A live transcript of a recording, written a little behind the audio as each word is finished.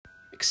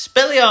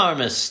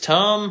Expelliarmus,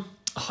 Tom.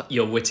 Oh,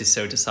 your wit is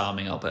so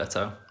disarming,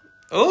 Alberto.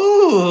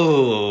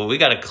 Ooh, we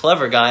got a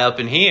clever guy up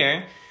in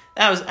here.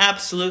 That was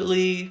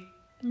absolutely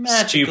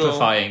magical.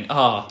 Stupefying.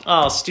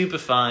 Oh,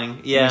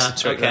 stupefying. Yeah,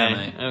 Nice trick okay, there,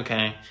 mate.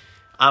 okay.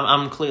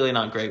 I'm clearly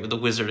not great with the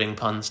wizarding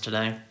puns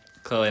today.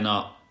 Clearly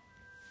not.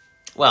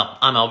 Well,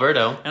 I'm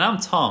Alberto, And I'm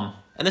Tom,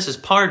 and this is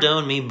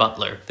Pardon Me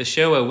Butler. the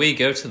show where we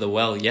go to the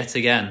well yet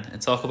again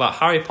and talk about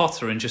Harry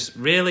Potter and just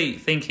really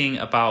thinking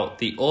about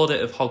the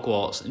audit of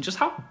Hogwarts and just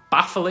how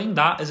baffling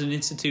that as an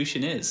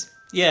institution is.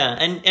 Yeah,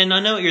 and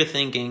I know what you're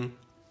thinking.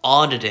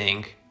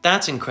 Auditing,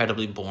 that's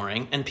incredibly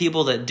boring, and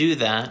people that do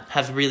that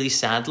have really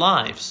sad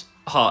lives.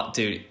 Oh,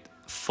 dude,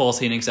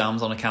 14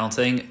 exams on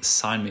accounting,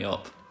 sign me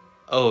up.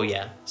 Oh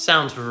yeah,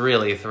 sounds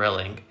really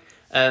thrilling.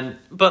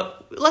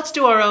 But let's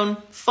do our own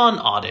fun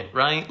audit,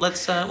 right?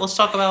 Let's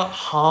talk about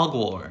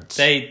Hogwarts.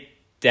 They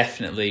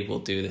definitely will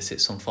do this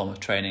at some form of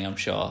training, I'm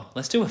sure.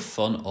 Let's do a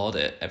fun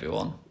audit,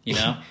 everyone, you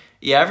know?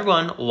 Yeah,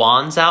 everyone,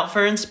 wands out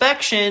for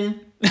inspection.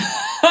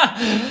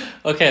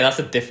 Okay, that's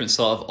a different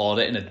sort of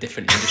audit in a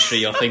different industry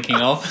you're thinking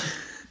of.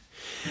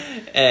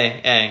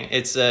 Hey,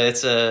 it's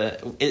a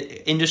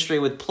industry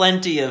with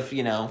plenty of,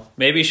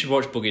 Maybe you should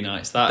watch Boogie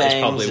Nights. That is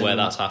bangs probably where and-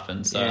 that's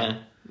happened. So. yeah,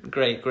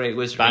 great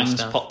wizarding Bangs,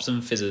 stuff. pops,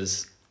 and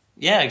fizzes.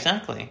 Yeah,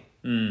 exactly.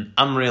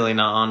 I'm really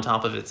not on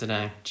top of it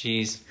today.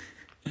 Jeez.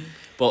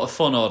 But a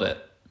fun audit.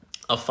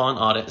 A fun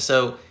audit.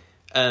 So,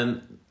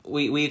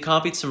 we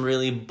copied some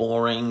really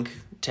boring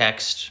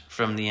text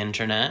from the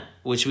internet,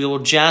 which we will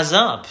jazz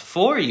up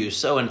for you.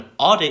 So an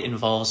audit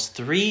involves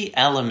 3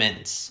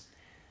 elements.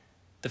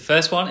 The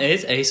first one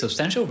is a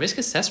substantial risk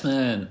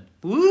assessment.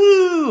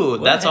 Woo!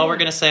 That's all Hey. we're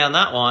going to say on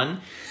that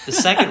one. The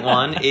second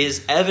one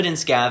is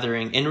evidence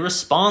gathering in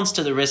response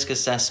to the risk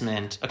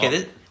assessment.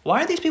 Okay,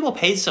 why are these people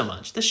paid so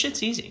much? This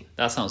shit's easy.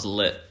 That sounds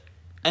lit.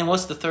 And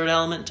what's the third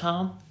element,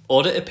 Tom?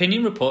 Audit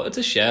opinion reported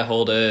to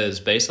shareholders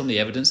based on the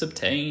evidence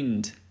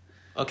obtained.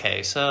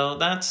 Okay, so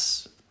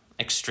that's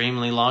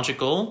extremely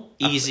logical,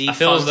 easy, I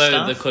feel fun as though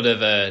stuff. they could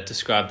have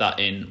described that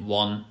in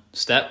one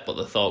step, but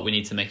they thought we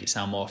need to make it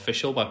sound more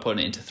official by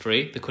putting it into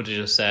 3. They could have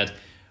just said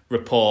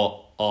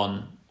report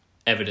on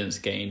evidence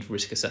gained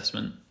risk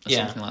assessment or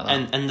something like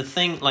that. And the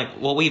thing, like,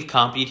 what we've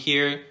copied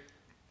here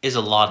is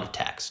a lot of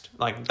text.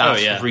 Like,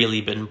 that's really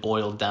been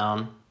boiled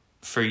down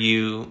for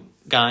you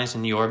guys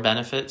and your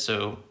benefit,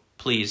 so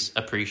please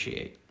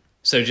appreciate.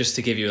 So just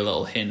to give you a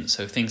little hint,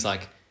 so things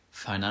like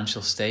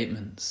financial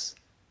statements,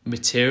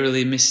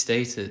 materially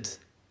misstated,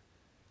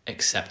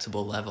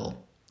 acceptable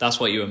level. That's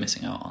what you were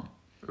missing out on.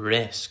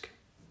 Risk.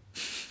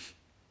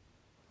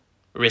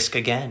 Risk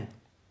again.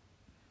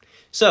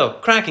 So,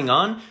 cracking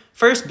on,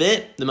 first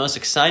bit, the most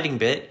exciting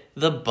bit,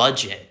 the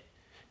budget.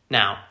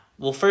 Now,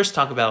 we'll first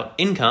talk about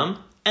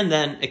income and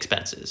then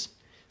expenses.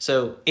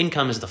 So,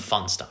 income is the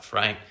fun stuff,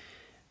 right?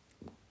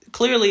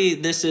 Clearly,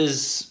 this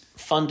is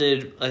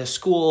a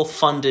school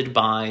funded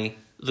by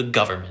the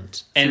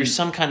government through And-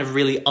 some kind of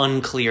really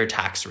unclear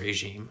tax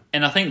regime.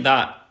 And I think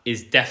that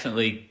is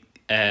definitely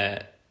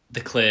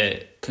the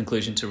clear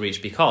conclusion to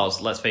reach because,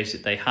 let's face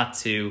it, they had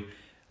to...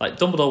 Like,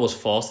 Dumbledore was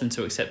forced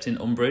into accepting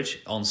Umbridge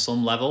on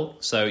some level.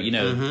 So,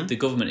 the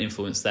government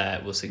influence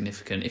there was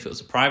significant. If it was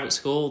a private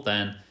school,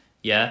 then,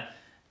 he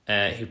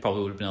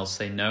probably would have been able to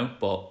say no,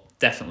 but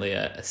definitely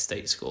a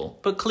state school.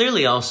 But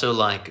clearly also,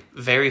 like,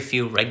 very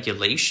few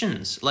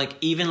regulations. Like,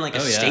 even like a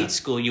state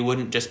school, you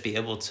wouldn't just be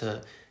able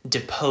to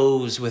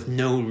depose with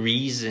no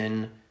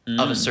reason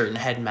of a certain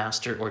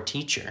headmaster or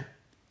teacher.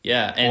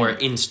 Yeah. Or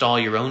install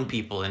your own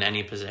people in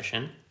any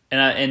position.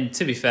 And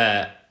to be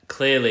fair,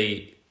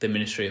 clearly the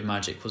Ministry of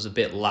Magic was a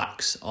bit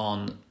lax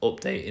on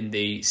updating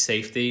the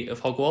safety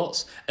of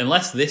Hogwarts,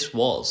 unless this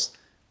was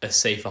a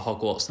safer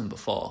Hogwarts than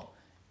before,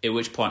 at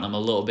which point I'm a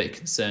little bit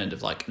concerned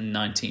of, like,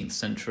 19th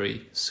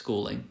century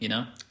schooling,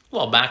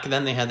 Well, back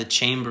then they had the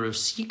Chamber of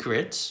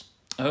Secrets,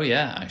 Oh,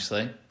 yeah,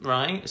 actually.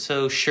 right?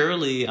 So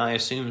surely, I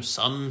assume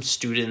some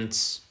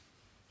students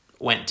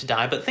went to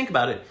die. But think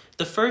about it.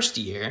 The first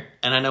year,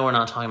 and I know we're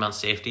not talking about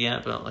safety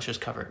yet, but let's just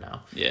cover it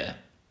now. Yeah.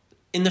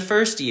 In the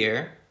first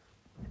year,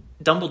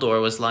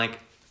 Dumbledore was like,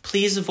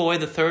 please avoid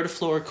the 3rd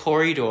floor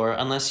corridor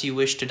unless you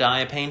wish to die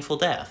a painful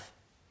death.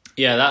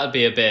 Yeah, that would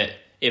be a bit...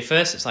 At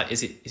first, it's like, is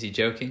he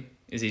joking?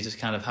 Is he just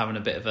kind of having a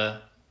bit of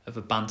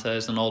a banter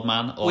as an old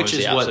man? Or Which is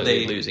is he what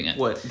absolutely losing it?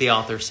 what the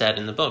author said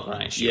in the book,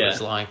 right? She Yeah.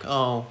 was like,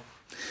 oh,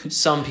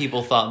 some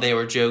people thought they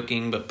were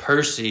joking, but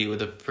Percy, with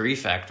the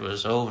prefect,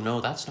 was, oh, no,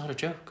 that's not a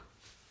joke.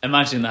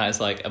 Imagine that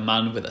as, like, a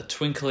man with a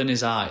twinkle in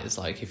his eyes,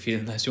 like,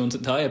 unless you want to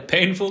die a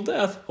painful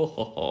death. Ho,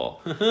 ho,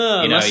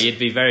 ho. You'd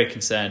be very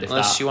concerned if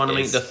Unless that you want to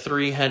meet is- the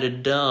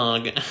 3-headed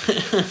dog.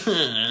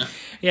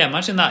 Yeah,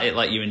 imagine that at,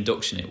 like, your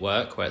induction at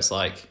work, where it's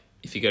like,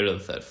 if you go to the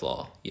 3rd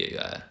floor, you're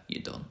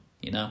done,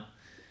 Yeah,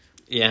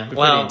 Pretty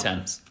well,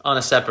 intense. on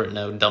a separate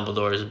note,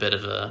 Dumbledore is a bit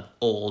of a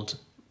old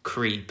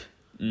creep.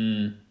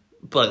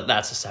 But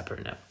that's a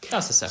separate note.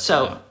 That's a separate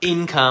So, note.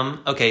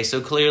 income. Okay,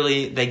 so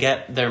clearly they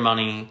get their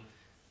money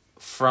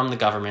from the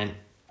government.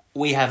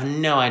 We have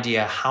no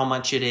idea how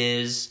much it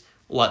is,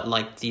 what,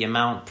 like, the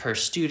amount per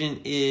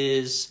student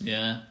is,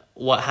 Yeah.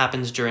 what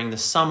happens during the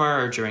summer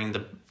or during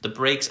the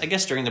breaks. I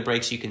guess during the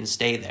breaks you can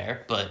stay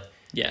there, but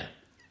Yeah.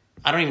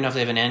 I don't even know if they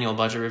have an annual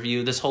budget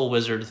review. This whole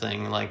wizard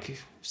thing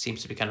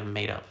seems to be kind of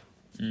made up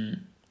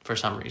for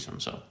some reason.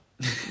 So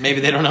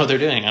maybe they don't know what they're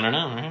doing. I don't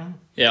know. Right?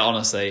 Yeah,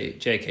 honestly,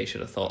 JK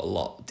should have thought a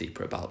lot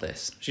deeper about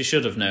this. She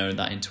should have known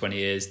that in 20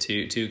 years,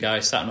 two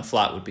guys sat in a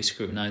flat would be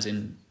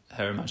scrutinising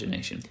her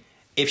imagination.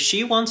 If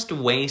she wants to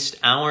waste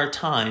our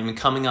time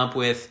coming up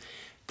with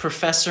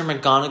Professor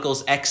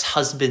McGonagall's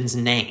ex-husband's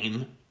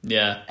name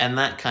Yeah. and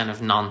that kind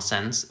of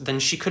nonsense, then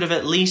she could have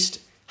at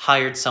least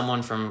hired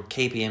someone from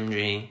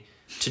KPMG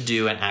to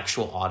do an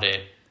actual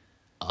audit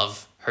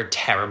of her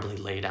terribly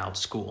laid out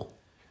school.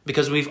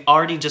 Because we've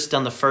already just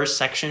done the first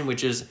section,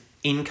 which is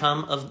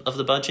income of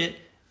the budget,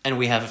 and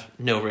we have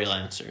no real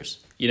answers.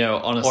 You know,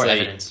 Or honestly,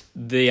 evidence.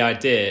 the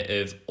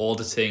idea of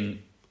auditing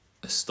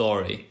a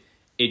story,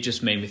 it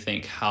just made me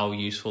think how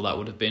useful that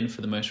would have been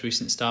for the most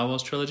recent Star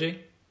Wars trilogy.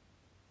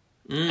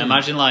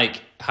 Imagine,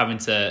 like, having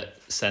to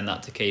send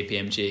that to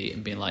KPMG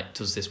and being like,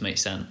 does this make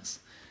sense?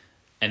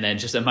 And then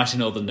just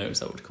imagine all the notes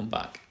that would come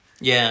back.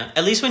 Yeah,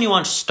 at least when you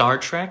watch Star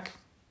Trek,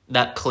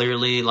 that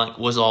clearly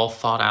was all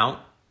thought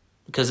out,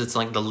 because it's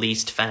the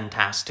least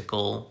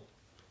fantastical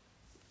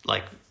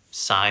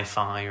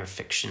sci-fi or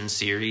fiction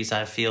series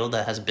I feel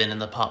that has been in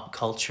the pop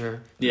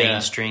culture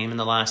mainstream in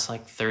the last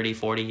 30,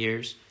 40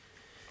 years.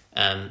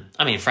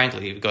 I mean,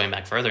 frankly, going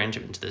back further into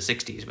the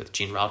 60s with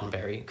Gene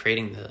Roddenberry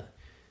creating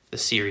the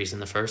series in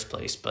the first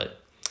place,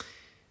 but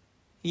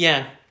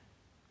yeah,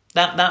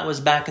 that was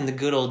back in the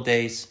good old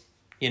days.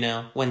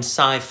 When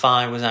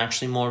sci-fi was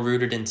actually more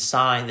rooted in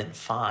sci than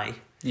fi.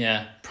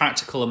 Yeah,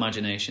 practical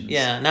imaginations.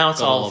 Yeah, now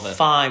it's Got all of it.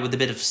 fi with a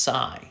bit of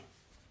sci.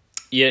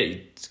 Yeah,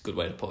 it's a good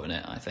way of putting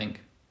it, I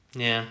think.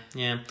 Yeah.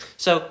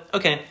 So,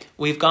 okay,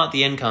 we've got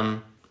the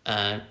income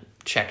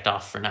checked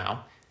off for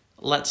now.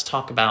 Let's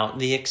talk about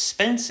the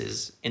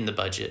expenses in the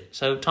budget.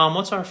 So, Tom,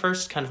 what's our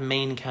first kind of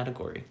main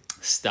category?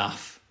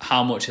 Staff.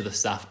 How much are the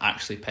staff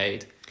actually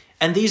paid?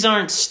 And these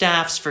aren't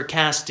staffs for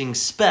casting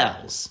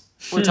spells.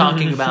 We're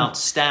talking about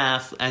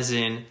staff as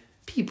in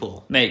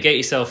people. Mate, get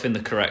yourself in the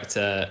correct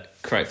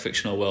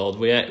fictional world.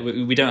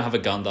 We don't have a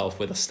Gandalf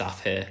with a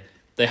staff here.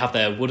 They have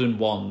their wooden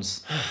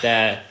wands.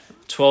 They're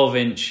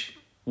 12-inch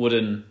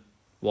wooden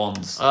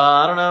wands.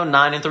 I don't know,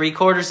 9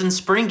 3/4 and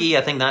springy.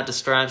 I think that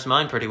describes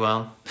mine pretty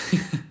well.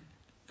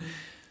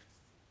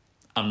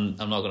 I'm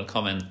not going to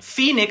comment.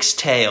 Phoenix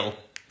tail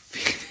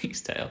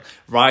Phoenix tail.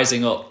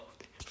 Rising up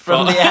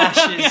from the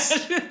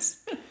ashes.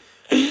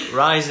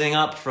 Rising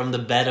up from the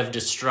bed of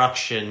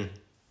destruction.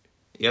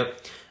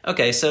 Yep.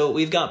 Okay, so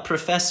we've got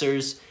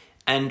professors,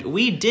 and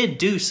we did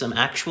do some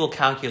actual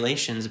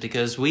calculations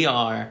because we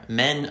are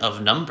men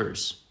of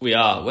numbers.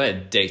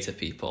 We're data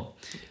people.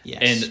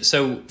 Yes. And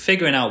so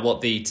figuring out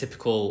what the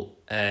typical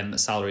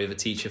salary of a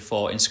teacher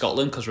in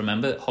Scotland, because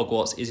remember,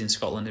 Hogwarts is in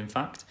Scotland, in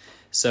fact.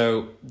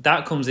 So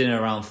that comes in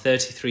around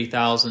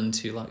 33,000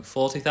 to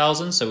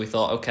 40,000. So we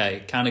thought,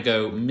 okay, kind of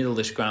go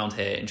middle-ish ground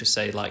here and just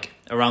say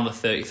around the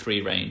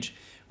 33 range.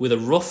 With a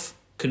rough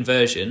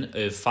conversion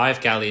of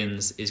 5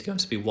 galleons is going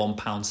to be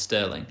 £1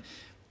 sterling.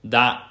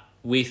 That,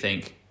 we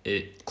think,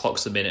 it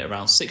clocks them in at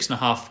around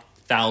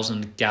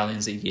 6,500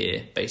 gallons a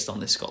year based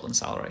on this Scotland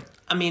salary.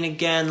 I mean,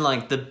 again,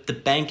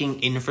 the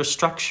banking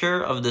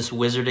infrastructure of this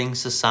wizarding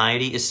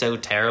society is so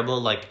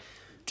terrible.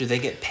 Do they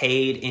get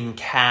paid in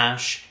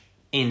cash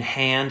in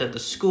hand at the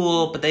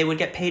school, but they would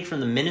get paid from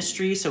the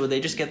ministry, so would they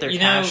just get their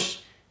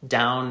cash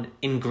down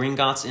in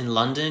Gringotts in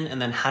London,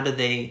 and then how do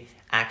they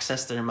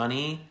access their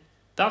money?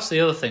 That's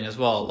the other thing as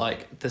well.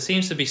 There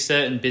seems to be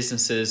certain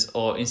businesses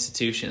or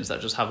institutions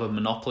that just have a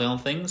monopoly on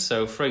things.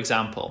 So, for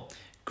example,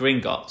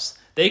 Gringotts,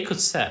 they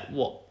could set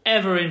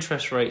whatever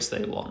interest rates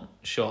they want,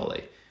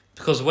 surely.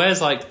 Because where's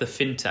the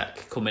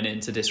fintech coming in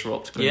to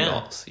disrupt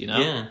Gringotts,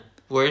 Yeah.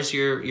 Where's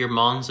your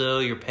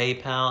Monzo, your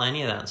PayPal,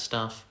 any of that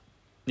stuff?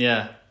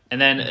 Yeah. And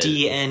then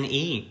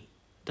DNE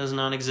does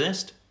not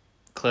exist.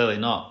 Clearly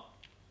not.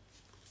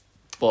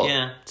 But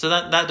yeah, so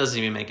that doesn't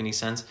even make any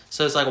sense.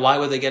 So it's why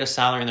would they get a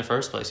salary in the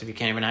first place if you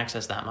can't even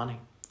access that money?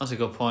 That's a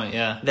good point,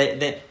 yeah.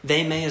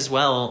 They may as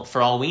well,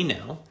 for all we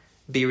know,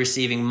 be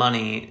receiving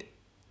money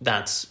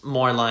that's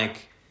more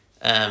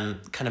kind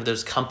of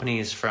those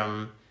companies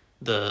from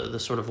the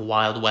sort of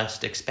Wild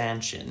West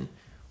expansion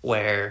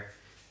where,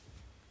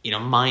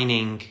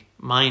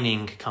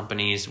 mining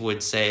companies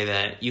would say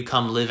that you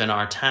come live in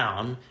our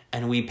town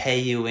and we pay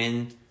you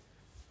in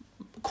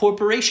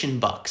corporation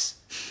bucks.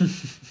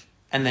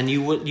 And then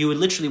you would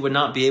literally would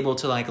not be able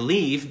to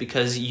leave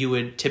because you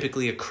would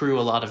typically accrue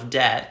a lot of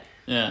debt.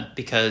 Yeah.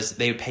 Because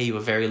they would pay you a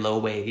very low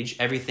wage.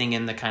 Everything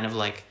in the kind of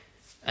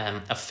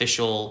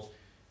official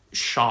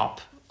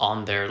shop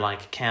on their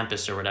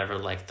campus or whatever,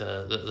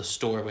 the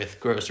store with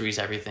groceries,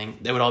 everything,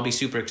 they would all be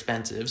super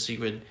expensive. So you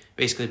would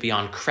basically be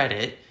on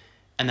credit,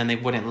 and then they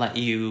wouldn't let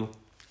you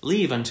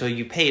leave until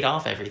you paid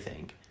off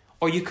everything.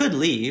 Or you could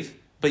leave,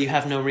 but you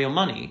have no real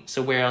money.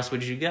 So where else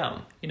would you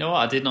go? You know what?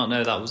 I did not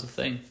know that was a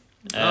thing.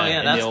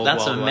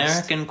 That's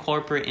American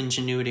corporate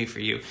ingenuity for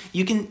you.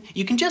 You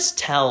can just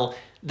tell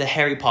the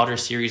Harry Potter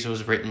series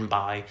was written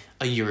by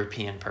a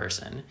European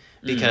person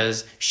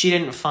because she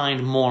didn't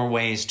find more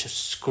ways to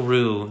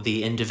screw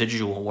the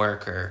individual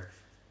worker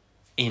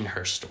in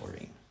her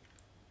story.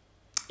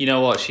 You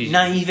know what? She's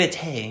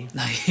Naivete.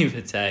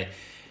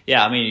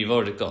 Yeah, I mean, you've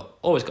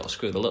always got to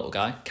screw the little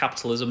guy.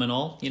 Capitalism and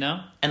all, you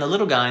know? And the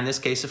little guy in this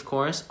case, of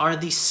course, are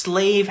the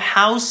slave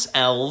house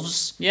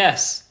elves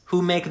Yes.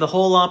 who make the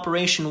whole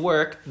operation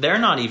work. They're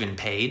not even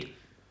paid,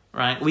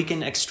 right? We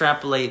can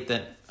extrapolate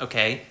that,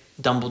 okay,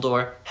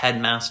 Dumbledore,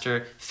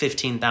 headmaster,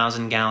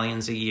 15,000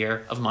 galleons a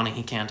year of money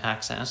he can't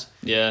access.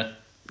 Yeah.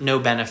 No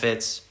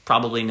benefits,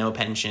 probably no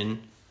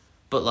pension.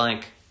 But,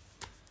 like,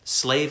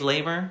 slave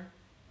labor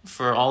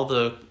for all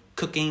the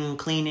cooking,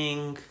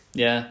 cleaning,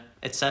 Yeah.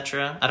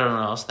 etc. I don't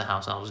know what else the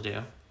house elves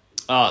do.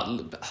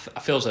 I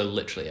feel as though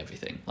literally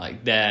everything.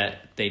 Like, they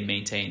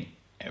maintain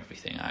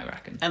everything, I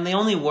reckon. And they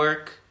only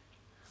work,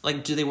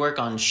 like, do they work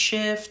on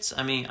shifts?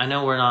 I mean, I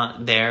know we're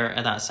not there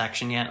at that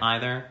section yet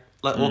either.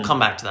 We'll come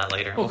back to that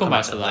later. We'll come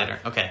back to that later.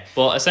 Okay.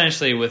 But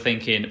essentially, we're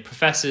thinking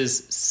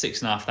professors,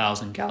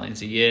 6,500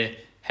 galleons a year.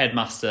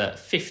 Headmaster,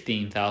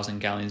 15,000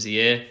 galleons a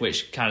year,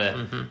 which kind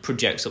of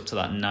projects up to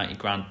that 90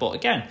 grand. But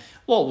again,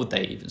 what would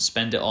they even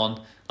spend it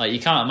on? Like, you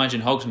can't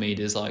imagine Hogsmeade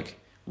is, like,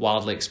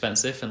 wildly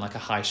expensive and, like, a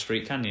high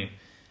street, can you?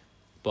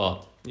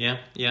 But... Yeah.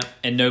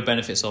 And no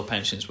benefits or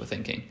pensions, we're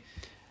thinking.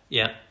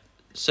 Yeah.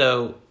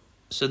 So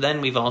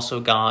then we've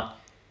also got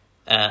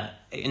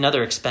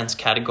another expense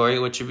category,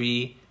 which would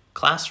be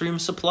classroom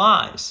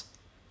supplies.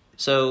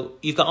 So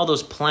you've got all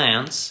those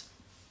plants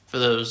for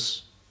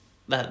those...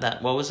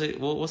 That what was it?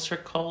 What's her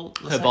called?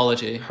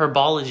 Herbology.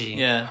 Herbology.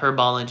 Yeah.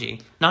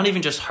 Herbology. Not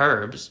even just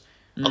herbs.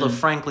 Although,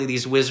 frankly,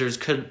 these wizards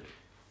could...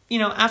 You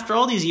know, after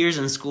all these years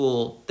in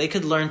school, they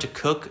could learn to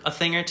cook a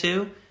thing or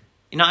two.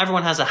 You know,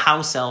 everyone has a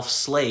house elf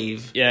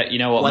slave. Yeah, you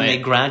know what, when mate?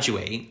 they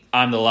graduate.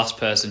 I'm the last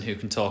person who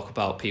can talk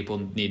about people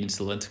needing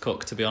to learn to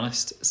cook, to be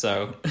honest.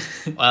 So...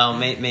 Well,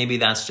 maybe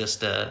that's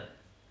just,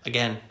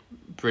 again,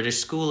 British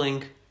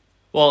schooling.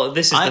 Well,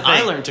 this is the thing.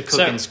 I learned to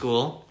cook in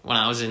school when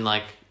I was in,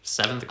 like,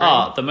 7th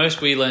grade. The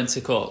most we learned to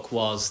cook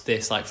was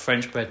this, like,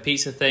 French bread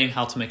pizza thing,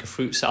 how to make a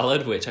fruit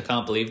salad, which I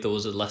can't believe there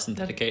was a lesson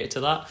dedicated to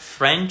that.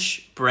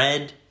 French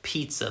bread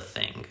pizza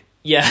thing.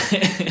 Yeah.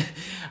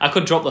 I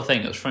could drop the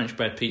thing. It was French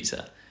bread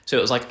pizza. So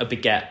it was like a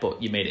baguette,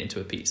 but you made it into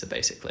a pizza,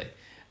 basically.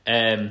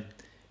 It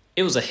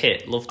was a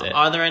hit. Loved it.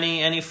 Are there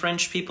any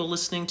French people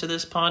listening to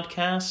this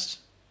podcast?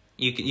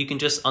 You can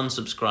just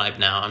unsubscribe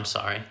now. I'm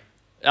sorry.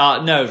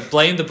 No,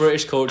 blame the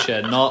British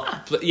culture,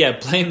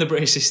 blame the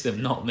British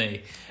system, not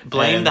me.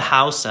 Blame the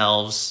house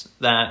elves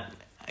that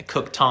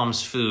cook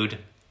Tom's food.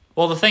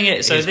 Well, the thing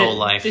is, his whole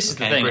life. This is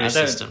the thing. British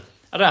system.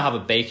 I don't have a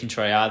baking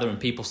tray either, and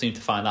people seem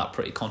to find that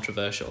pretty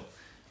controversial.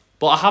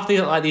 But I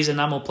have these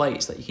enamel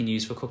plates that you can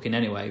use for cooking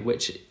anyway,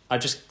 which I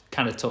just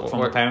kind of took from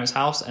my parents'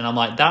 house, and I'm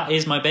like, that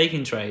is my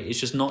baking tray. It's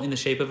just not in the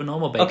shape of a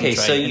normal baking tray. Okay,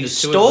 so you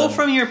stole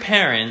from your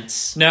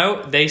parents.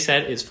 No, they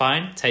said it's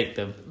fine, take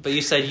them. But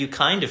you said you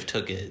kind of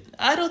took it.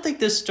 I don't think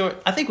this story...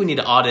 I think we need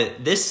to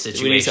audit this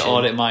situation. We need to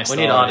audit my story.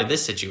 We need to audit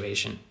this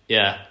situation.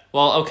 Yeah.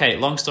 Well, okay,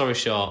 long story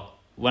short,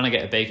 when I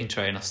get a baking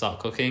tray and I start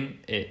cooking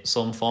at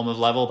some form of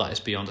level that is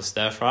beyond a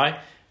stir fry,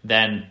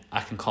 then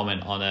I can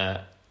comment on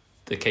the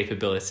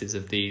capabilities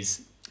of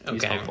these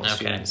Hogwarts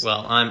students.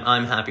 Well,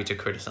 I'm happy to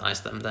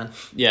criticize them then.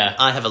 Yeah.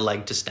 I have a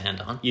leg to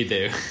stand on. You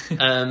do.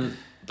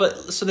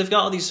 But so they've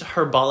got all these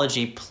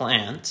herbology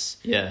plants.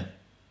 Yeah.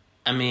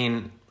 I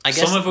mean, I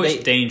guess some of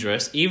which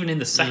dangerous. Even in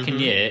the second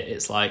year,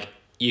 it's like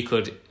you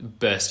could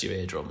burst your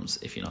eardrums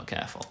if you're not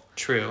careful.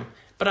 True.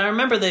 But I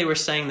remember they were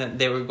saying that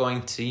they were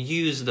going to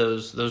use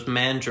those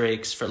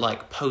mandrakes for,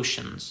 like,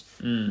 potions.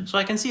 So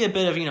I can see a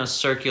bit of,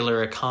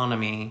 circular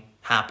economy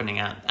happening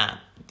at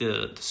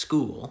the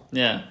school.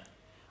 Yeah.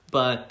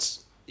 But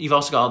you've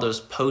also got all those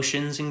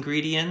potions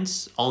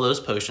ingredients. All those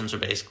potions are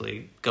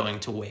basically going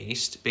to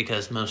waste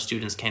because most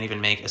students can't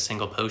even make a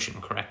single potion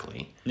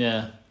correctly.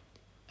 Yeah.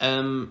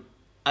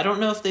 I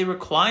don't know if they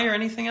require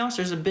anything else.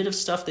 There's a bit of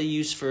stuff they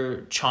use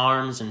for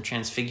charms and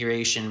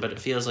transfiguration, but it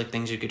feels like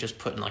things you could just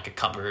put in, like, a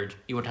cupboard.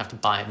 You wouldn't have to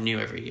buy them new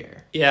every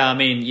year. Yeah, I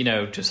mean,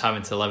 just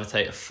having to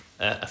levitate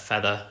a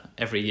feather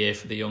every year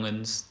for the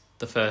young'uns,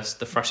 the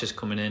freshest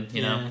coming in,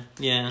 you know?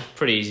 Yeah.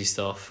 Pretty easy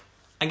stuff.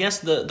 I guess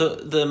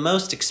the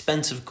most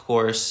expensive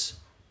course...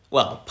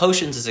 Well,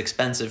 potions is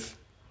expensive,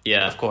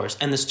 of course.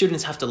 And the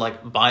students have to,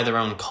 like, buy their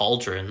own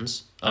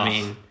cauldrons. I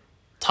mean,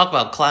 talk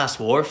about class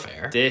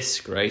warfare.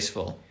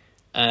 Disgraceful.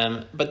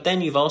 But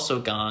then you've also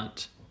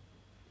got...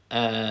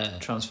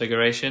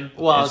 Transfiguration?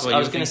 Well, I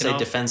was going to say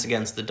defense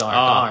against the dark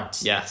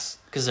arts. Yes.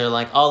 Because they're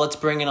like, let's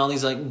bring in all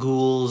these, like,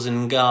 ghouls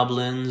and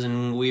goblins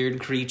and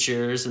weird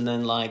creatures and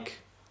then, like...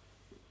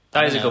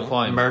 That is a good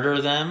point.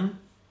 Murder them.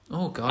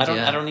 Oh, God,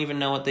 I don't even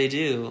know what they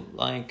do.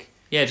 Like...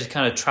 Yeah, just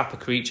kind of trap a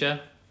creature.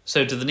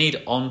 So do they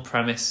need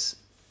on-premise,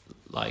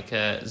 like,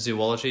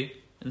 zoology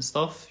and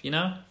stuff,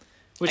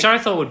 Which I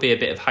thought would be a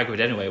bit of Hagrid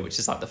anyway, which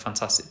is like the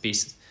Fantastic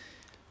Beasts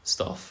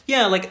stuff.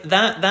 Yeah, like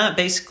that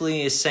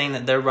basically is saying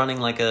that they're running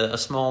like a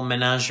small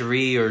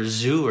menagerie or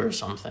zoo or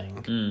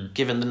something,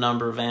 given the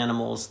number of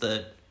animals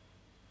that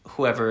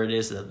whoever it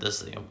is that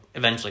this,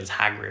 eventually it's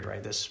Hagrid,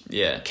 right? This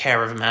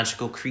care of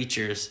magical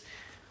creatures,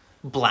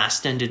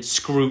 blast-ended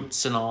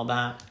scroots and all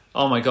that.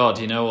 Oh my god,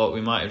 you know what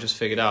we might have just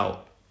figured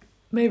out?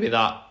 Maybe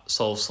that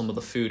solves some of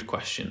the food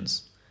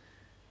questions.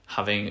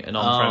 Having an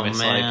on-premise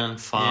like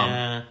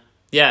farm.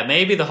 Yeah,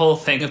 maybe the whole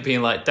thing of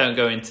being like, don't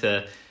go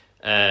into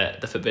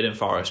the Forbidden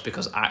Forest,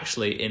 because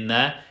actually in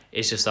there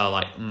it's just our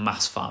like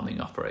mass farming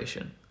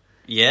operation.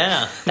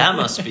 Yeah, that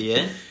must be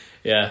it.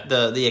 Yeah.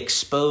 The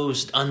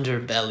exposed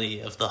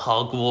underbelly of the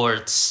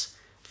Hogwarts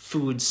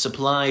food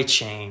supply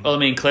chain. Well, I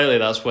mean, clearly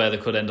that's where they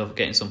could end up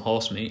getting some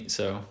horse meat,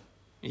 so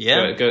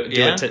yeah, do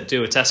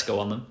a Tesco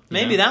on them.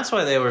 Maybe that's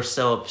why they were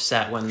so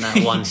upset when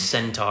that one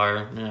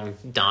centaur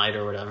died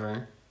or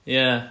whatever.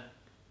 Yeah.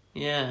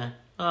 Yeah.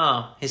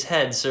 Oh, his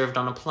head served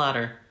on a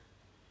platter.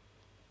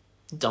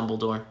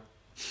 Dumbledore.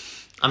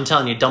 I'm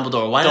telling you,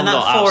 Dumbledore went in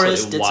that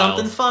forest, did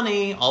something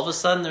funny. All of a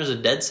sudden, there's a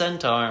dead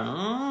centaur.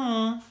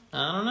 I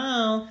don't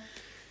know.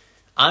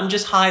 I'm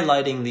just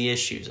highlighting the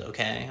issues,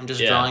 okay? I'm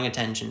just drawing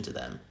attention to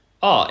them.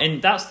 Oh,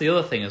 and that's the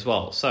other thing as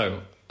well.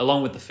 So,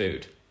 along with the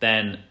food,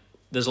 then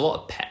there's a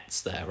lot of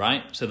pets there,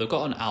 right? So they've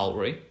got an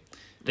owlry.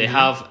 They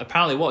have,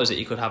 apparently, what is it?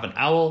 You could have an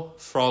owl,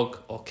 frog,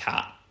 or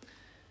cat.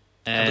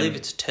 I believe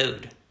it's a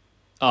toad.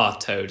 Oh,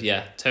 toad,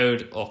 yeah.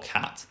 Toad or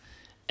cat.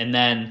 And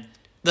then...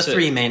 The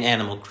three main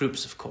animal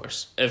groups, of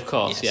course. Of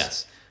course,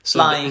 yes. So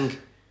flying,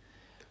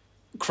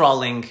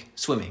 crawling,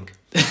 swimming.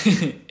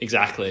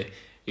 Exactly.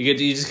 You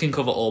just can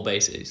cover all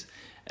bases.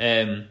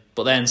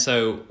 But then,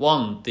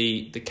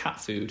 the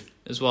cat food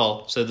as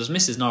well. So there's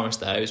Mrs. Norris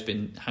there, who's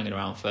been hanging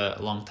around for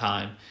a long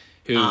time.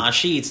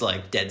 She eats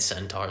like dead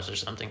centaurs or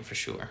something for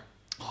sure.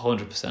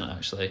 100%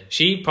 actually.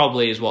 She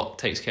probably is what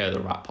takes care of the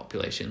rat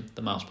population,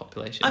 the mouse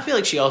population. I feel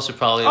like she also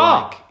probably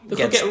they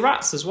could get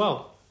rats as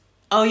well.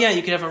 Oh yeah,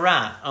 you could have a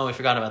rat. Oh, I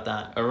forgot about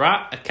that. A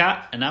rat, a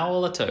cat, an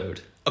owl, a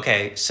toad.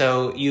 Okay,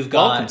 so you've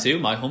got... Welcome to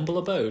my humble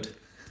abode.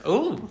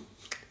 Ooh.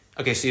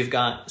 Okay, so you've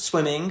got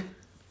swimming,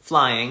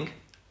 flying,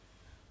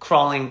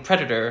 crawling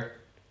predator,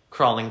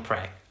 crawling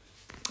prey.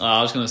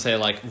 I was going to say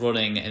like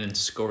running and then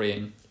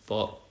scurrying,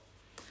 but...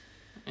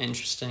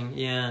 Interesting.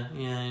 Yeah,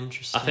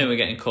 interesting. I think we're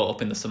getting caught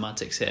up in the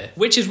semantics here,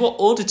 which is what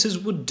auditors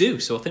would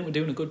do, so I think we're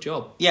doing a good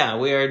job. Yeah,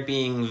 we are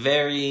being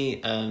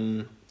very...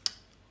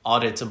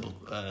 auditable,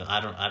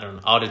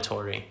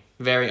 auditory.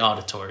 Very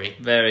auditory.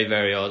 Very,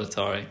 very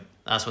auditory.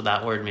 That's what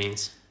that word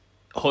means.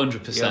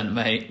 100%,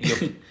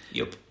 mate.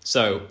 Yep.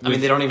 So, I mean,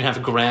 they don't even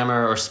have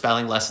grammar or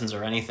spelling lessons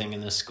or anything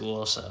in this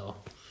school, so...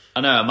 I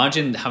know,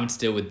 imagine having to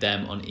deal with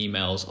them on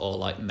emails or,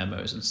 like,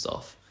 memos and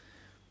stuff.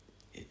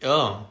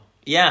 Oh,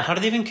 yeah, how do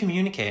they even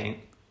communicate?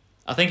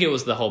 I think it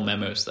was the whole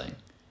memos thing.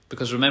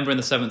 Because remember in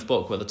the 7th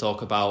book where they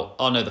talk about...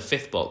 Oh, no, the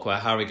 5th book where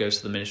Harry goes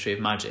to the Ministry of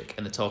Magic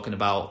and they're talking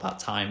about that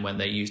time when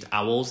they used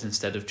owls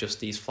instead of just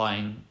these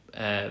flying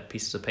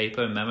pieces of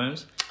paper and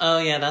memos. Oh,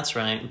 yeah, that's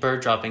right.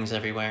 Bird droppings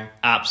everywhere.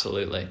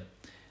 Absolutely.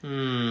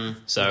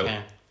 So,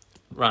 okay.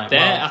 Right,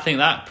 I think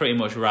that pretty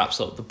much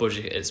wraps up the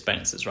budget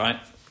expenses, right?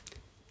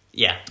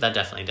 Yeah, that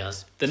definitely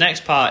does. The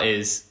next part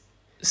is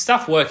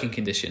staff working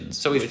conditions.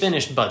 So we've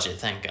finished budget,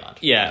 thank God.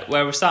 Yeah,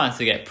 where we're starting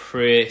to get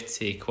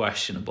pretty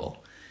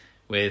questionable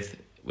with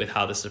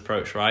how this is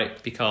approached,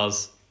 right?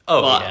 Because...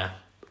 I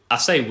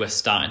say we're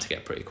starting to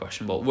get pretty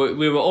questionable.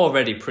 We were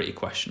already pretty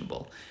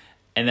questionable.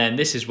 And then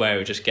this is where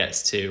it just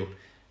gets to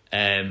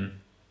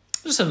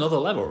just another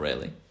level,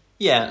 really.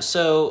 Yeah,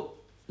 so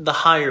the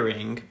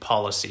hiring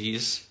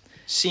policies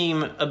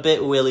seem a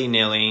bit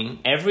willy-nilly.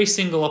 Every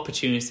single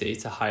opportunity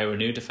to hire a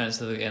new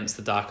Defense Against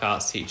the Dark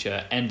Arts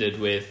teacher ended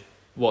with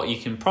what you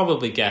can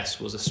probably guess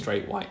was a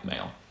straight white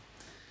male.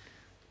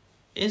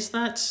 Is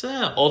that so?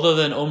 Other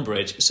than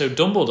Umbridge. So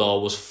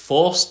Dumbledore was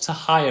forced to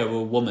hire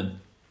a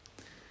woman.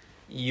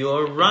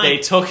 You're right. They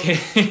took it.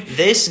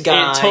 This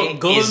guy took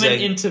government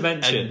is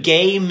intervention. A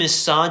gay,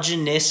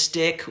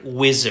 misogynistic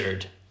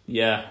wizard.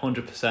 Yeah,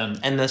 100%.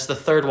 And that's the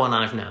third one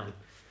I've known.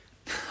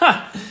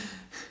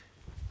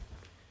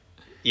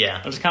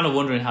 Yeah. I'm just kind of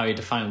wondering how you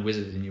define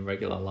wizard in your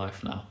regular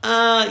life now.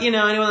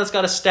 Anyone that's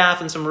got a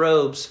staff and some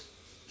robes.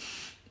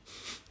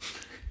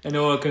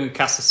 Anyone can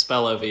cast a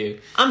spell over you.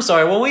 I'm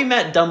sorry, when we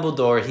met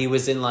Dumbledore, he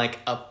was in like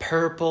a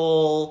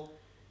purple...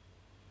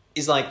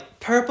 He's like,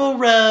 purple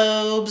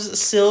robes,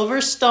 silver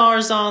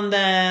stars on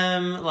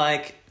them,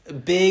 like,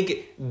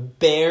 big,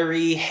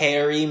 berry,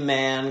 hairy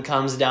man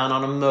comes down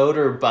on a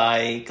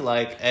motorbike,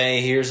 like,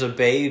 hey, here's a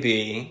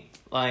baby.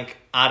 Like,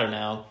 I don't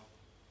know.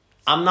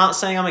 I'm not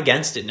saying I'm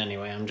against it in any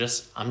way. I'm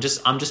just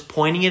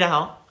pointing it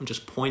out. I'm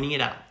just pointing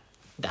it out.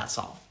 That's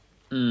all.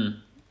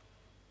 I'm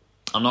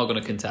not going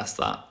to contest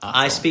that.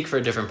 I speak for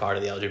a different part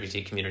of the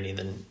LGBT community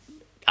than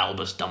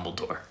Albus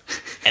Dumbledore,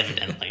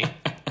 evidently.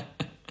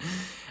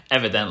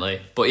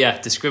 Evidently. But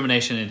yeah,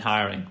 discrimination in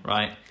hiring,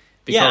 right?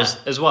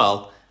 Because, as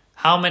well,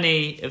 how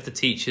many of the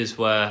teachers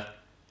were...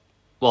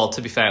 Well,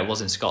 to be fair, it was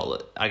in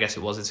Scotland. I guess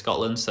it was in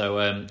Scotland,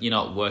 so you're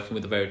not working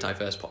with a very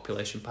diverse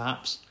population,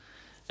 perhaps.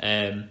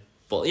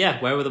 But yeah,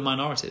 where were the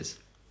minorities?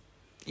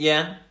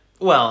 Yeah.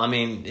 Well, I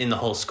mean, in the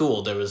whole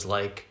school, there was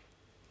like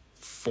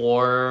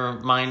 4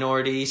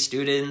 minority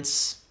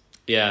students.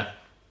 Yeah.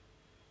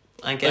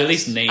 I guess. At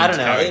least named I don't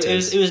know.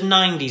 characters. It was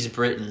 90s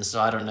Britain, so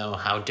I don't know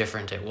how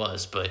different it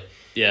was, but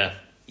Yeah.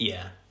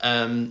 yeah.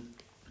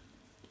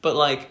 But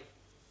like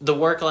the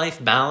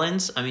work-life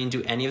balance, I mean,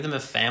 do any of them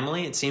have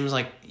family? It seems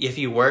like if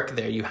you work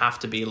there, you have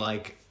to be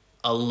like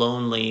a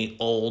lonely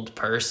old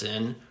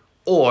person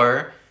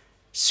or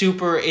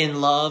super in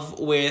love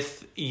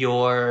with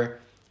your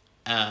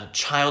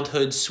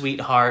childhood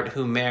sweetheart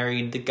who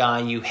married the guy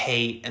you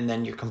hate, and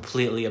then you're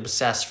completely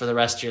obsessed for the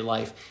rest of your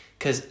life.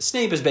 Because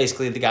Snape is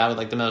basically the guy with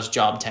like the most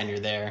job tenure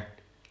there.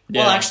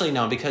 Yeah. Well, actually,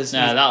 no, because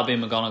That would be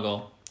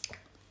McGonagall.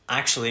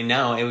 actually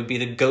no, it would be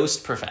the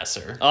ghost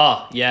professor,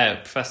 Oh, yeah,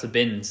 Professor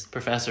Binns.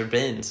 Professor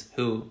Binns,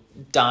 who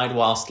died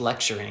whilst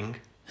lecturing.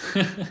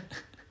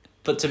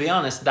 But to be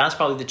honest, that's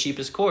probably the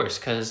cheapest course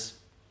because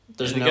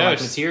there's He's a no like,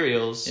 ghost.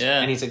 materials,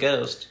 Yeah. and he's a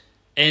ghost.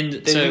 And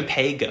They so, even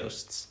pay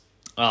ghosts.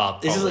 oh,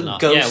 This is probably a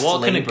not. ghost Yeah,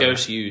 what can a labor.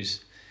 ghost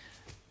use?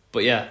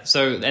 But yeah,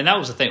 so, and that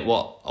was the thing,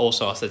 what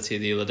also I said to you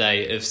the other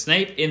day, if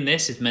Snape in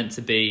this is meant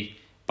to be,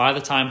 by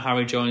the time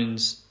Harry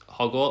joins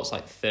Hogwarts,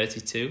 like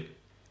 32,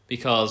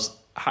 because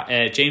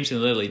James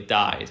and Lily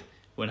died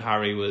when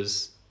Harry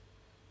was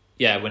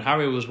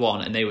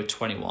 1 and they were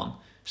 21.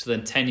 So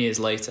then 10 years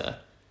later,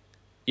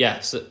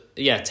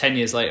 10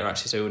 years later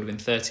actually, so he would have been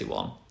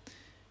 31,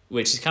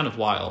 which is kind of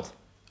wild.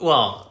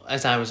 Well,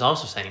 as I was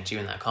also saying to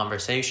you in that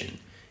conversation,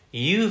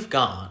 you've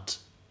got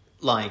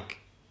like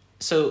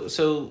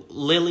so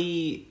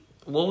Lily,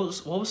 what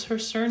was her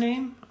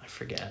surname? I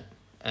forget.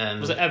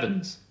 Was it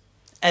Evans?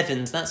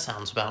 Evans? That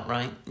sounds about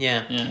right.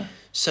 Yeah. Yeah.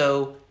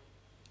 So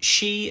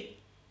she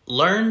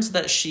learns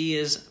that she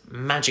is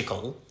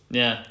magical.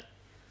 Yeah.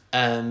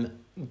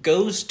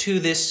 Goes to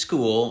this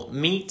school,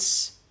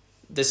 meets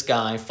this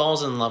guy,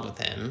 falls in love with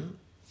him,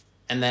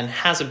 and then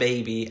has a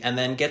baby, and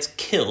then gets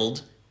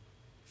killed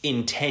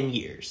in 10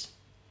 years.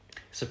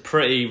 It's a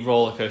pretty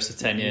roller coaster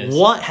 10 years.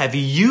 What have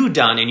you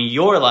done in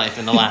your life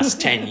in the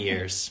last 10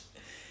 years?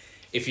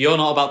 If you're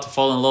not about to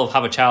fall in love,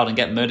 have a child, and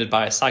get murdered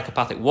by a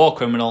psychopathic war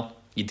criminal,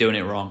 you're doing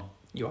it wrong.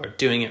 You are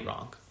doing it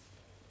wrong.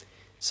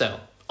 So,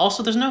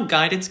 also, there's no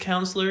guidance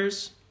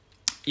counselors.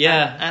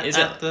 Yeah,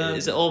 At the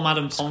is it all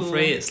Madame school?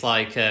 Pomfrey? It's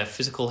like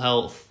physical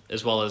health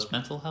as well as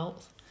mental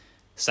health,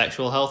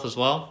 sexual health as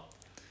well.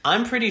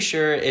 I'm pretty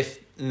sure if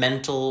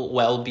mental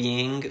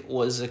well-being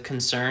was a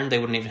concern, they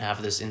wouldn't even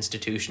have this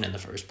institution in the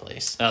first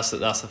place. That's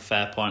a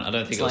fair point. I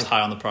don't think It's it was like-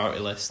 high on the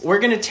priority list. We're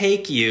going to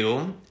take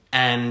you,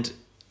 and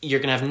you're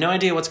going to have no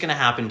idea what's going to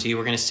happen to you.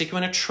 We're going to stick you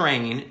in a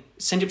train,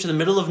 send you up to the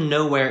middle of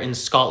nowhere in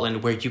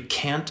Scotland where you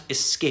can't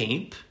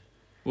escape.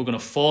 We're going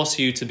to force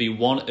you to be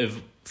one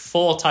of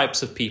 4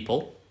 types of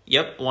people.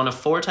 Yep, one of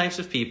 4 types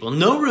of people.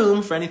 No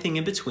room for anything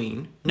in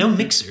between. No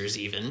mixers,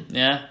 even.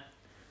 Yeah.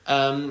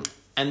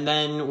 And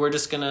then we're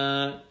just going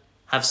to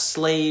have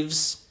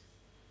slaves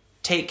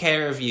take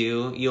care of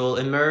you. You'll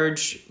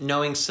emerge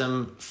knowing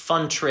some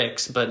fun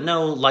tricks, but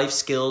no life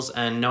skills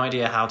and no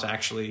idea how to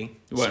actually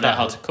You won't know spell.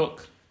 how to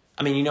cook.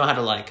 I mean, you know how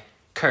to, like,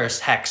 curse,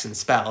 hex, and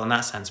spell in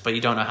that sense, but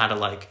you don't know how to,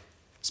 like,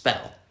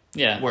 spell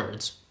Yeah.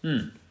 words.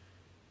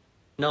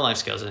 No life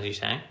skills, as you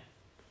say.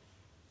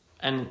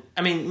 And,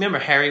 I mean, remember,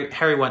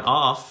 Harry went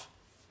off,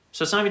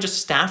 so it's not even just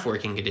staff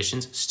working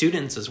conditions,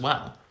 students as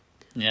well.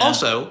 Yeah.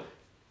 Also,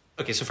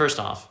 okay, so first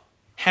off,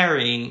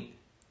 Harry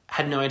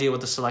had no idea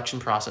what the selection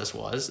process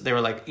was. They were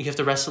like, you have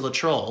to wrestle a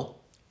troll.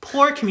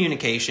 Poor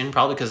communication,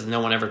 probably because no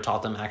one ever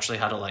taught them actually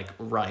how to, like,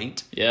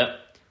 write. Yeah.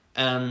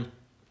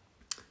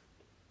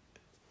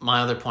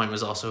 My other point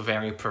was also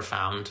very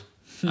profound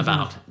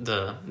about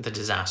the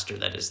disaster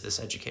that is this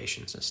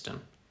education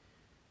system.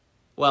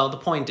 Well, the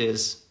point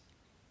is,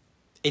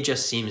 it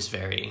just seems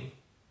very...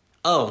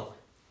 Oh,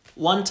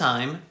 one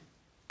time,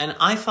 and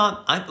I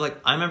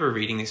remember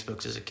reading these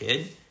books as a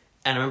kid,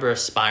 and I remember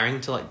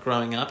aspiring to, like,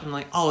 growing up, and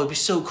like, oh, it'd be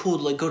so cool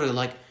to, like, go to,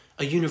 like,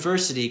 a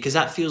university, because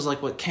that feels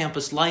like what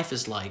campus life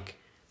is like.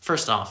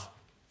 First off,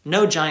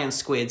 no giant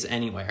squids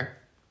anywhere.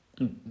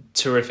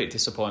 Terrific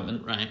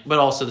disappointment. Right, but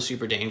also the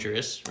super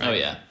dangerous, right? Oh,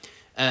 yeah.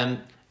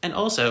 And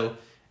also,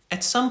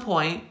 at some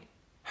point,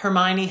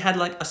 Hermione had,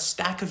 like, a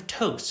stack of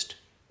toast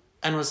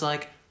and was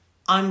like,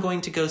 I'm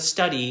going to go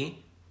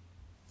study,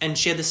 and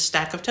she had this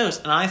stack of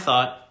toast. And I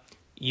thought,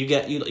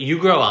 you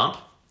grow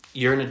up,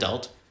 you're an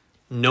adult,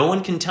 no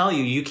one can tell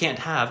you can't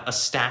have a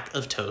stack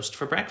of toast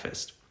for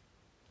breakfast.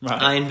 Right.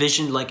 I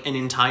envisioned, like, an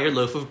entire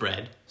loaf of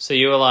bread. So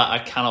you were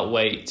like, I cannot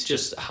wait to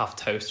just have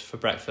toast for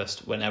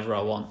breakfast whenever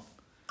I want.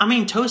 I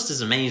mean, toast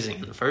is amazing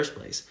in the first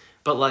place,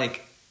 but,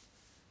 like,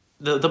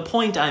 the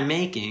point I'm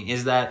making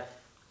is that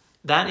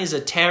is a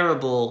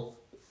terrible,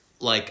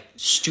 like,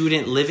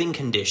 student living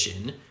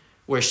condition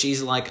where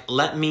she's like,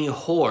 let me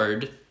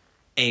hoard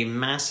a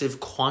massive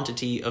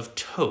quantity of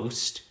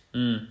toast,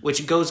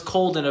 which goes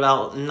cold in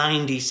about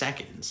 90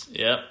 seconds.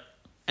 Yep.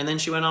 And then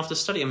she went off to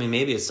study. I mean,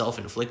 maybe it's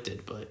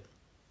self-inflicted, but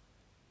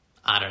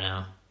I don't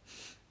know.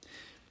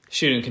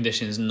 Student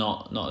conditions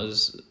not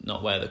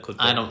where they could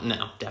be. I don't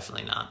know.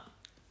 Definitely not.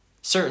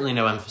 Certainly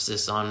no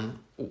emphasis on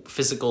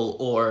physical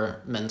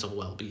or mental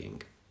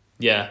well-being.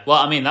 Yeah, well,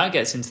 I mean, that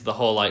gets into the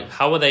whole, like,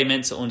 how are they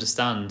meant to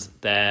understand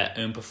their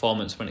own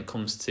performance when it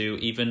comes to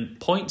even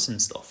points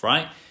and stuff,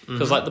 right?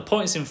 Because, like, the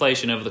points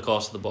inflation over the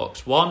course of the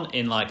books, one,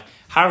 in, like,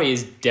 Harry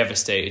is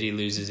devastated. He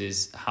loses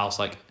his house,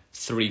 like,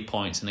 3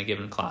 points in a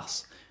given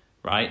class,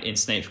 right? In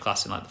Snape's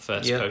class in, like, the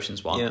first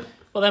potions one. Yeah.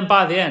 But then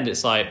by the end,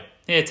 it's like,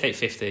 yeah, take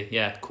 50.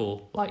 Yeah,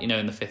 cool. Like, you know,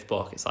 in the 5th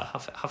book, it's like,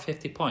 have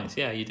 50 points.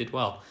 Yeah, you did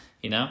well,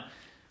 you know?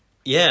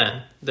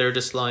 Yeah, they're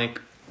just like,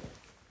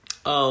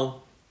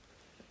 oh,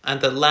 at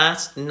the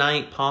last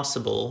night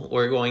possible,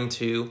 we're going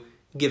to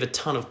give a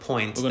ton of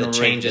points that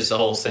changes the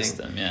whole thing.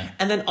 System, yeah.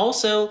 And then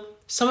also,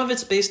 some of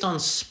it's based on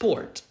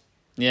sport.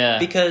 Yeah.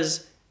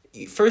 Because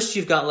first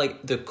you've got,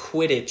 like, the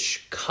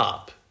Quidditch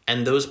Cup,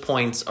 and those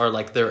points are,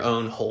 like, their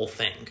own whole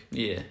thing.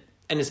 Yeah.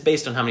 And it's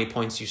based on how many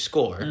points you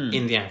score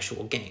in the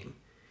actual game.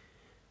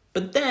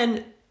 But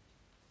then,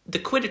 the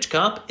Quidditch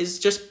Cup is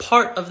just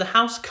part of the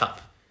House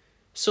Cup.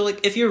 So,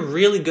 like, if you're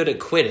really good at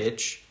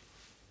Quidditch,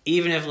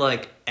 even if,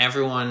 like,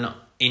 everyone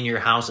in your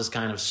house is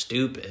kind of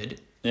stupid,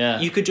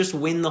 you could just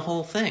win the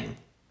whole thing.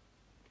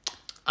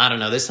 I don't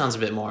know, this sounds a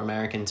bit more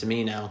American to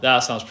me now. That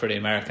sounds pretty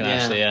American,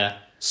 actually, yeah.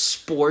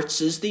 Sports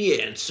is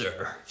the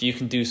answer. If you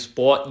can do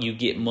sport, you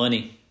get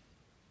money.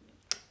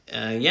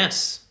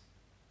 Yes.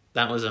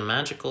 That was a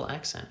magical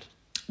accent.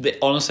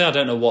 Honestly, I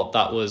don't know what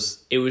that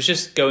was. It was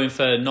just going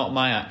for not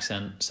my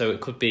accent, so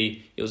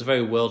it was a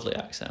very worldly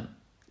accent.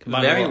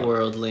 Very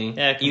worldly.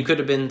 Yeah, you could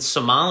have been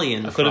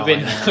Somalian. I could have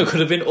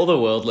been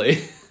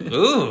otherworldly.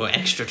 Ooh,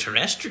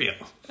 extraterrestrial.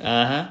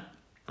 Uh-huh.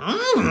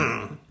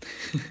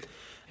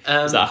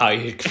 Is that how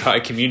you try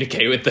to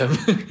communicate with them?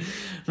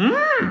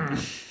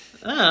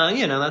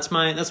 You know, that's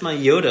my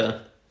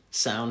Yoda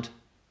sound.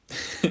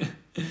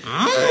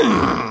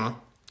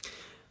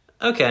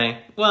 Okay,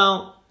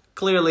 well,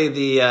 clearly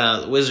the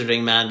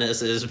wizarding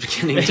madness is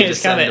beginning to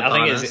descend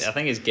upon us. I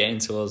think it's getting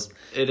to us.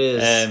 It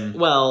is.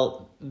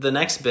 Well, the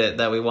next bit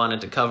that we wanted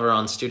to cover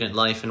on student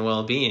life and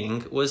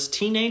well-being was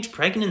teenage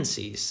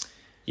pregnancies.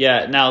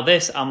 Yeah, now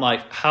this, I'm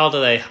like, how do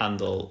they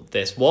handle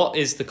this? What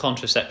is the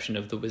contraception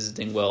of the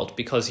wizarding world?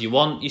 Because you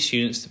want your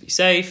students to be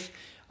safe,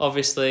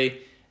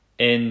 obviously,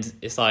 and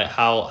it's like,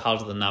 how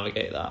do they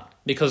navigate that?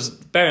 Because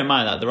bear in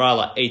mind that there are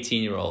like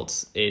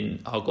 18-year-olds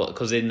in Hogwarts,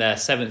 because in their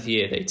 7th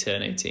year they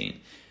turn 18.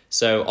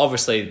 So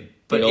obviously...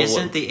 But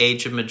isn't the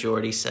age of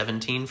majority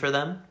 17 for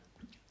them?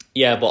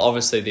 Yeah, but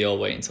obviously they all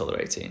wait until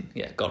they're 18.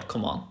 Yeah, God,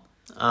 come on.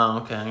 Oh,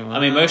 okay. Well, I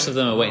mean, most of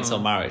them are waiting until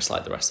marriage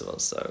like the rest of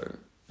us, so...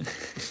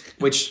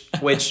 which,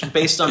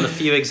 based on the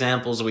few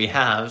examples we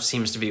have,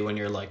 seems to be when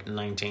you're like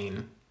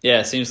 19.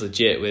 Yeah, it seems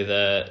legit with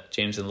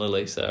James and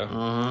Lily,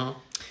 so...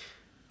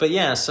 But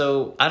yeah,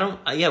 so I don't...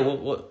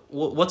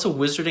 what's a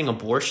wizarding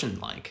abortion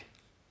like?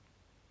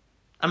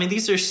 I mean,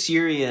 these are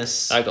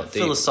serious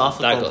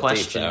philosophical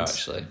questions. Deep there,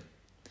 actually.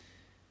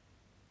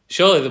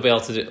 Surely they'll be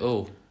able to do...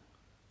 Oh,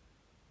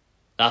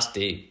 that's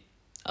deep.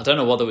 I don't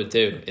know what they would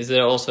do. Is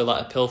there also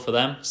like a pill for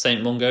them?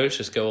 St. Mungo's,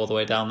 just go all the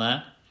way down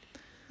there?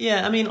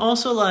 Yeah, I mean,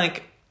 also,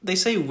 like, they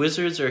say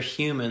wizards are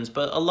humans,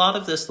 but a lot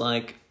of this,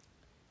 like,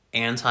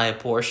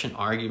 anti-abortion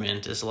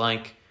argument is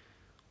like,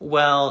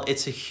 well,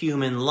 it's a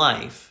human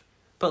life.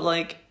 But,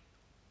 like,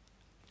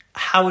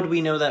 how would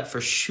we know that for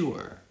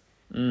sure?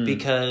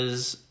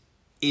 Because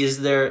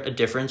is there a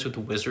difference with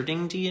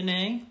wizarding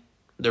DNA?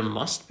 There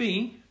must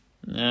be.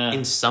 Yeah.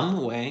 In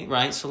some way,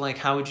 right? So, like,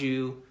 how would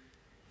you...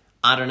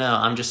 I don't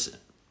know.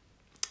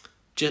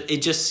 It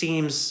just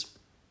seems...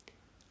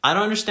 I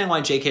don't understand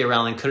why J.K.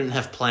 Rowling couldn't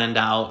have planned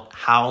out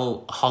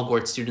how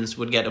Hogwarts students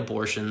would get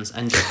abortions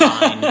and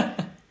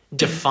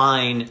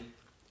define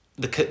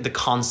the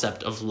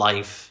concept of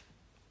life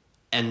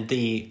and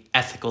the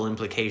ethical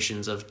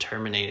implications of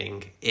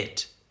terminating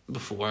it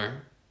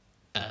before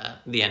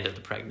the end of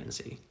the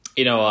pregnancy.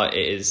 You know what?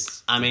 It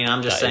is... I mean,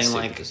 I'm just saying,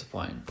 like...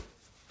 disappointing.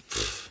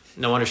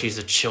 No wonder she's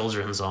a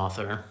children's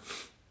author.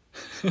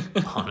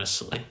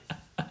 Honestly.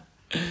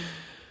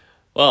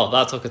 Well,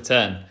 that took a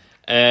turn.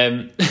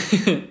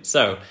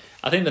 So,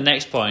 I think the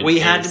next point... We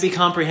had to be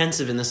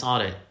comprehensive in this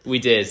audit. We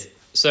did.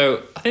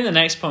 So, I think the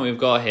next point we've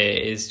got here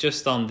is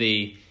just on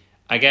the,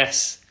 I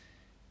guess,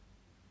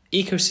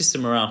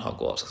 ecosystem around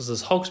Hogwarts, because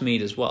there's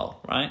Hogsmeade as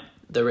well, right?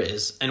 There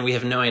is, and we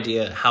have no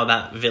idea how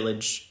that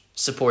village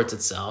supports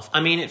itself.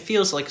 I mean, it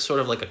feels like sort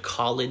of like a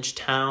college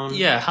town.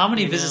 Yeah, how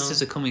many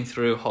visitors are coming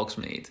through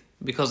Hogsmeade?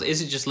 Because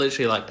is it just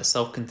literally like a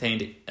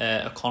self-contained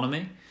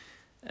economy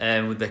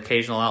with the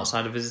occasional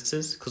outsider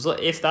visitors? Because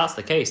if that's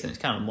the case, then it's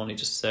kind of money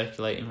just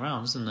circulating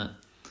around, isn't it?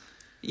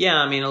 Yeah,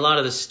 I mean, a lot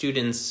of the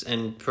students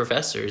and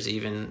professors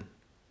even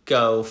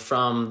go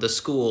from the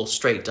school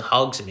straight to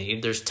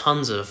Hogsmeade. There's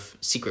tons of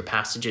secret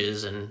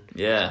passages and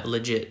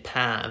legit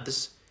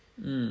paths.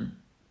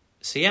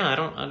 So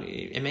yeah,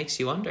 it makes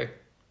you wonder.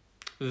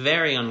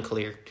 Very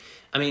unclear.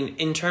 I mean,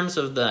 in terms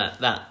of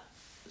that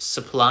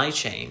supply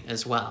chain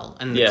as well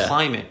and the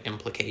climate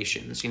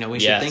implications, we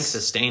should think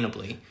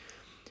sustainably.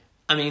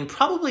 I mean,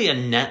 probably a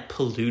net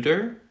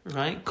polluter,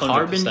 right?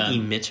 Carbon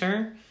 100%.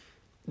 emitter.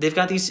 They've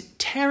got these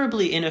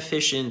terribly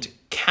inefficient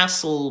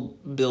castle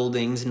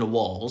buildings and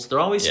walls. They're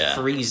always Yeah.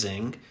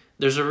 freezing.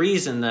 There's a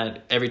reason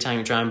that every time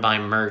you try and buy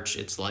merch,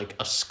 it's like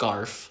a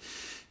scarf.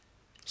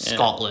 Yeah.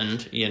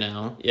 Scotland, you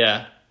know.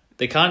 Yeah.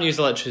 They can't use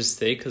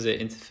electricity because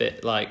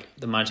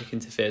the magic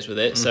interferes with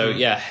it. So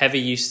yeah,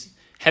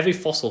 heavy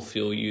fossil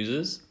fuel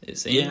users, it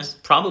seems. Yeah,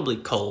 probably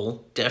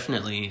coal.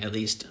 Definitely, at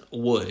least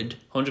wood.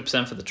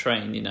 100% for the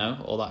train, you know,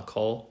 all that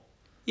coal.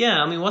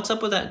 Yeah, I mean, what's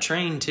up with that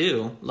train,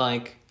 too?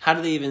 Like, how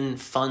do they even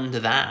fund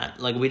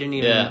that? Like, we didn't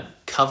even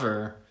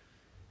cover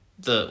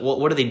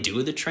what do they do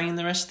with the train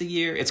the rest of the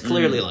year? It's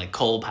clearly, like,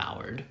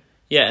 coal-powered.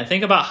 Yeah, and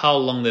think about how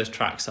long those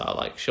tracks are.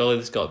 Like, surely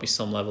there's got to be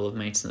some level of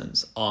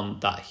maintenance on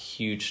that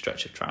huge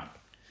stretch of track.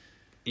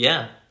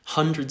 Yeah,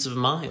 hundreds of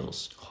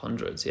miles.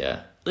 Hundreds,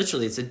 yeah.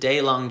 Literally, it's a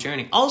day-long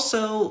journey.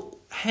 Also,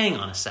 hang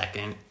on a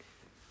second.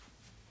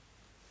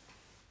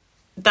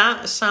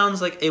 That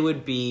sounds like it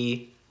would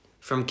be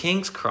from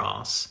King's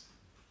Cross.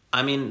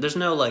 I mean, there's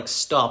no, like,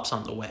 stops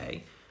on the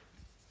way.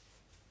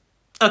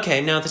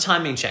 Okay, now the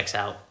timing checks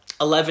out.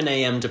 11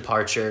 a.m.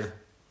 departure.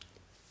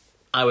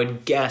 I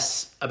would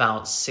guess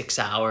about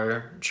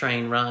 6-hour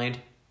train ride.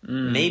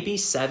 Maybe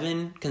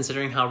 7,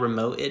 considering how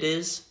remote it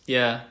is.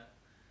 Yeah.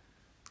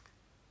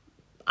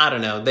 I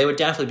don't know. They would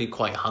definitely be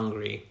quite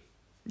hungry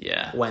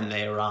Yeah. when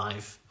they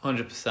arrive.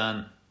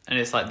 100%. And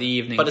it's like the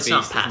evening But it's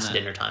not feast, past isn't it?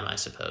 dinner time, I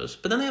suppose.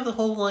 But then they have the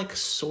whole, like,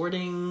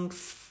 sorting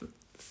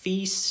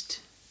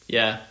feast.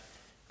 Yeah.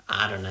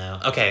 I don't know.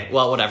 Okay,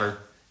 well, whatever.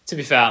 To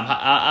be fair,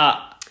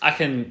 I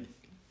can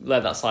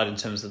let that slide in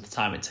terms of the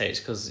time it takes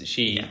because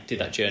she did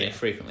that journey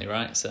frequently,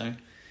 right? So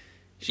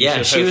she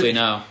should hopefully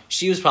know.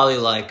 She was probably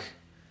like,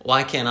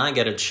 why can't I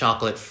get a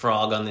chocolate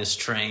frog on this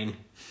train?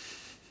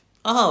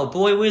 Oh,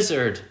 boy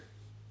wizard.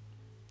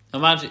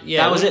 Imagine,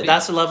 yeah. That was it.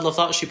 That's the level of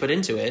thought she put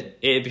into it.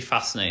 It'd be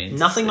fascinating.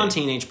 Nothing on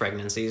teenage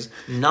pregnancies.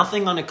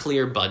 Nothing on a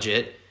clear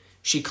budget.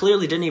 She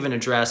clearly didn't even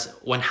address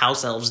when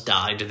house elves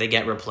died, did they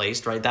get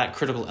replaced, right? That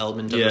critical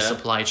element of the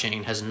supply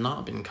chain has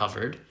not been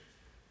covered.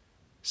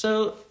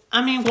 So,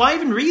 I mean, why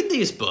even read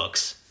these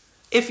books?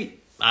 I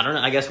don't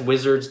know, I guess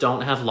wizards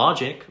don't have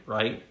logic,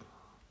 right?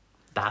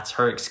 That's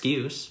her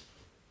excuse.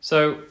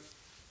 So,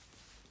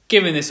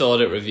 given this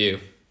audit review,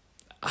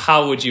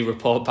 how would you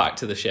report back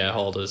to the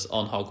shareholders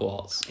on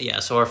Hogwarts? Yeah,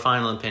 so our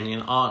final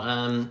opinion.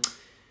 I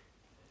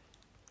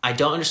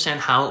don't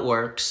understand how it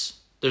works.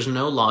 There's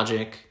no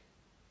logic.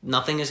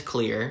 Nothing is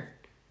clear.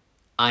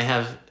 I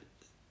have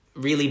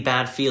really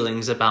bad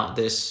feelings about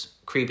this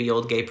creepy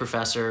old gay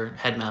professor,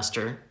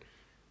 headmaster,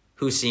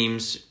 who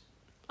seems,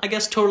 I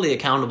guess, totally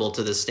accountable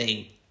to the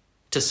state,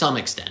 to some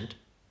extent.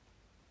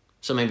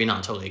 So maybe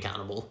not totally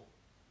accountable.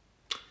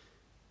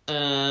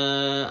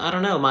 I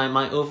don't know,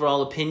 my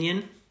overall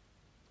opinion,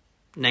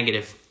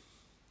 negative.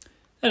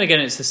 And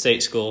again, it's the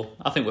state school.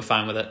 I think we're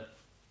fine with it.